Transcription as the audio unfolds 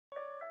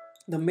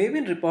The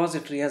Maven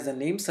repository, as the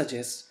name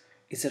suggests,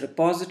 is a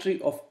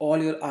repository of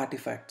all your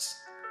artifacts.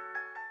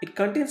 It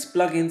contains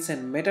plugins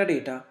and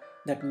metadata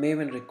that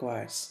Maven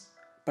requires.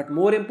 But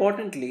more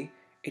importantly,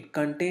 it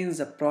contains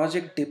the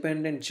project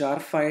dependent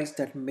jar files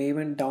that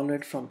Maven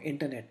downloaded from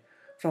internet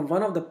from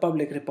one of the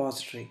public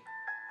repository.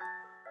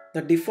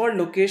 The default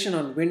location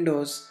on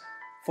Windows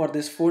for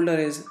this folder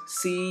is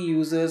C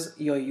users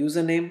your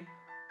username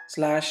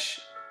slash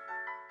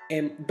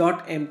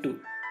m.m2,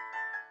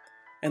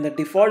 and the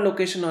default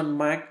location on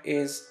Mac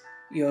is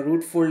your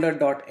root folder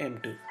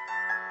 .m2.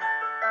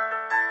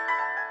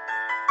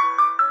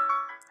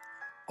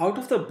 Out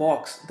of the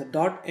box, the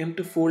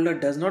 .m2 folder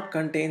does not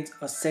contain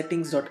a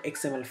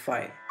settings.xml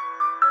file.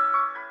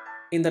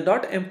 In the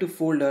 .m2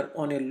 folder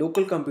on your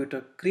local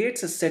computer,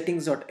 create a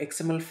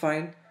settings.xml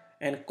file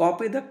and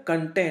copy the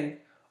content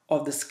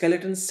of the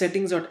skeleton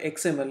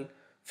settings.xml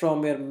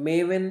from your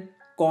maven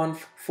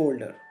conf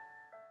folder.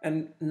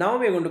 And now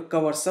we are going to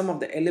cover some of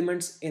the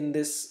elements in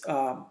this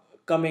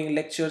coming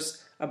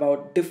lectures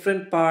about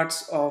different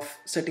parts of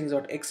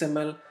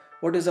settings.xml,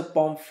 what is a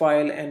POM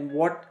file, and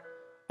what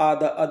are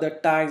the other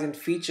tags and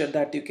features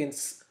that you can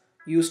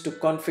use to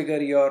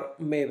configure your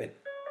Maven.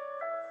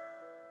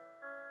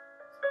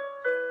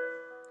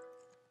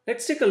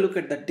 Let's take a look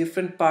at the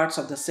different parts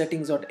of the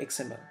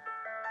settings.xml.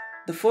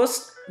 The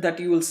first that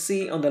you will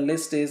see on the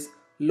list is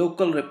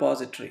local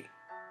repository.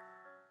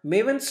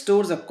 Maven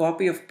stores a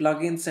copy of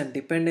plugins and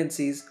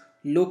dependencies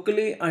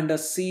locally under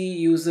C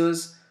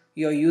users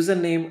your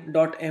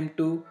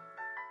username.m2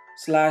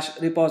 slash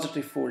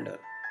repository folder.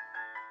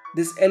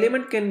 This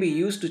element can be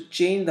used to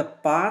change the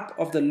path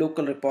of the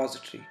local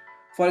repository.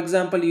 For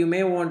example, you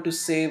may want to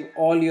save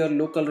all your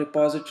local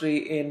repository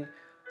in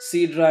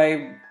C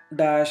drive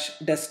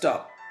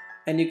desktop,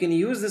 and you can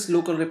use this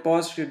local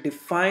repository to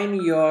define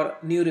your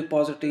new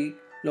repository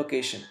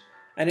location,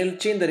 and it will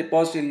change the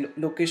repository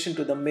location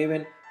to the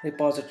Maven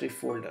repository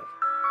folder.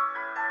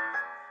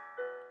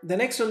 The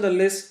next on the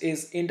list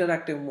is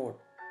interactive mode.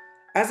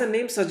 As the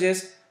name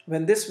suggests,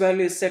 when this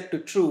value is set to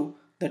true,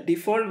 the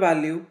default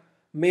value,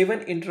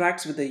 Maven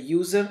interacts with the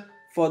user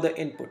for the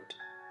input.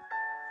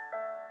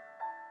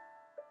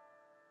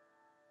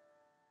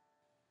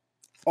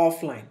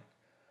 Offline.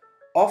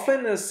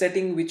 Offline is a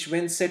setting which,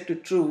 when set to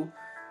true,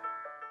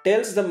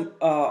 tells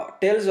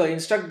or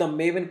instruct the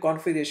Maven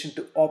configuration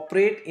to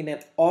operate in an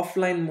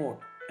offline mode,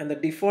 and the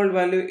default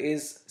value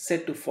is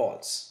set to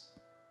false.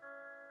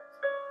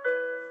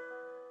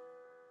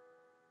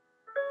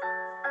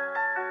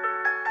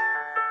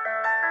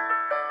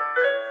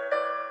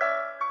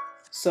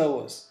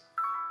 Servers.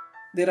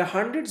 There are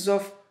hundreds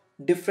of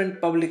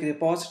different public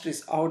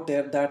repositories out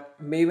there that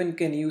Maven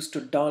can use to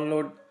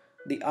download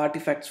the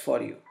artifacts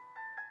for you.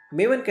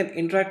 Maven can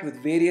interact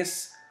with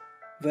various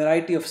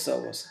variety of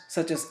servers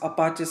such as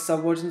Apache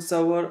Subversion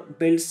Server,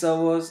 build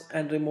servers,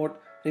 and remote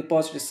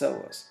repository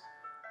servers.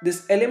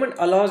 This element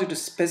allows you to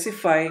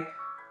specify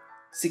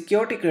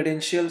security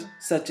credentials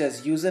such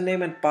as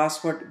username and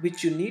password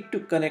which you need to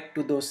connect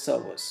to those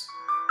servers.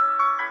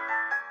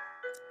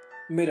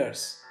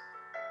 Mirrors.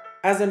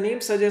 As the name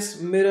suggests,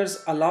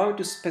 mirrors allow you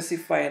to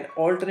specify an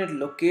alternate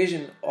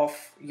location of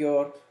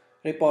your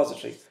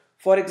repository.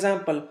 For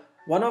example,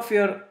 one of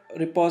your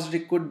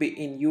repository could be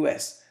in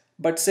US,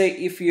 but say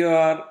if you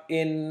are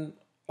in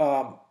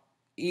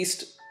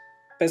East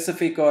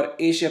Pacific or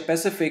Asia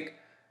Pacific,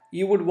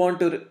 you would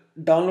want to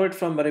download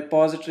from a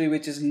repository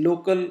which is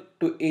local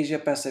to Asia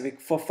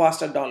Pacific for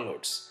faster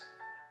downloads.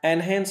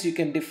 And hence you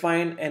can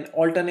define an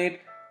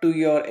alternate to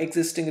your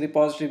existing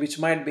repository which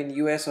might be in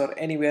US or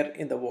anywhere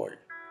in the world.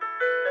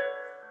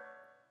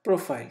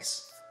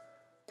 Profiles.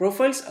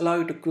 Profiles allow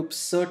you to group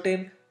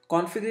certain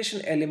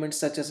configuration elements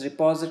such as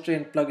repository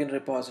and plugin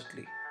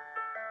repository.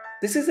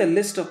 This is a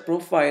list of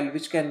profile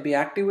which can be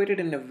activated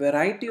in a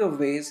variety of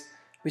ways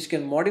which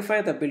can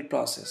modify the build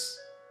process.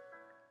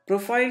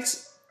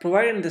 Profiles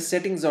provided in the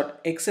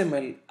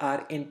settings.xml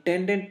are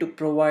intended to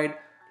provide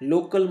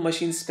local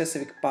machine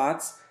specific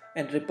paths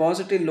and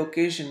repository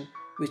location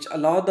which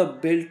allow the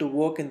build to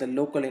work in the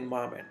local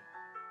environment.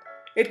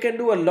 It can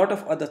do a lot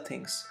of other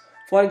things.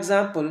 For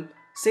example,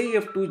 say you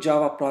have two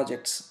Java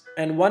projects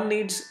and one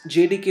needs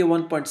JDK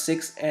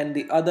 1.6 and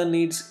the other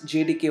needs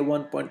JDK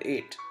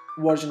 1.8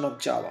 version of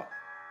Java.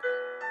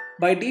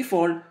 By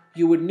default,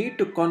 you would need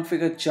to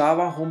configure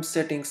Java home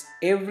settings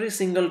every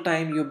single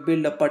time you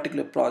build a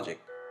particular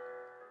project.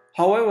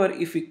 However,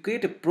 if you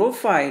create a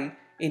profile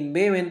in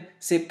Maven,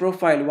 say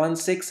profile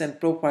 1.6 and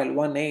profile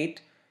 1.8,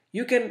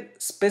 you can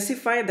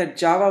specify that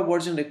Java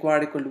version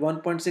required equal to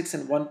 1.6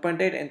 and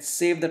 1.8 and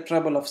save the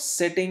trouble of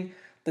setting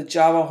the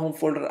Java home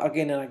folder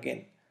again and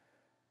again.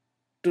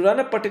 To run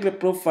a particular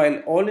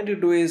profile, all you need to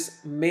do is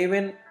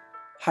maven-p,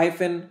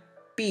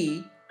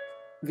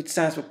 which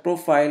stands for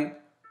profile,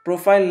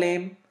 profile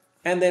name,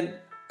 and then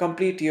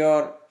complete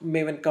your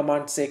Maven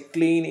command, say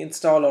clean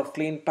install or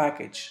clean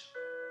package.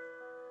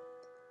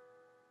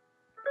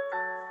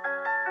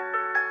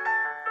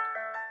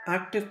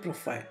 Active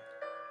profile.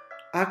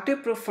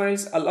 Active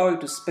profiles allow you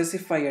to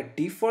specify a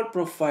default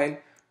profile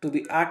to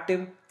be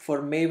active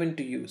for Maven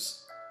to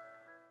use.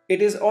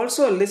 It is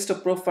also a list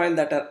of profiles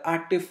that are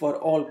active for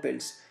all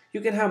builds.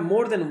 You can have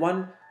more than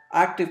one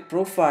active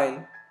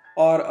profile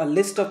or a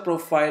list of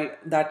profile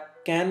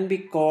that can be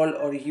called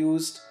or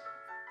used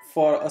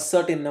for a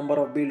certain number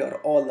of build or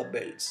all the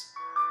builds.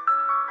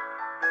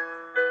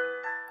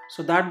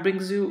 So that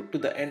brings you to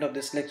the end of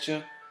this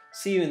lecture.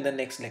 See you in the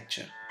next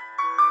lecture.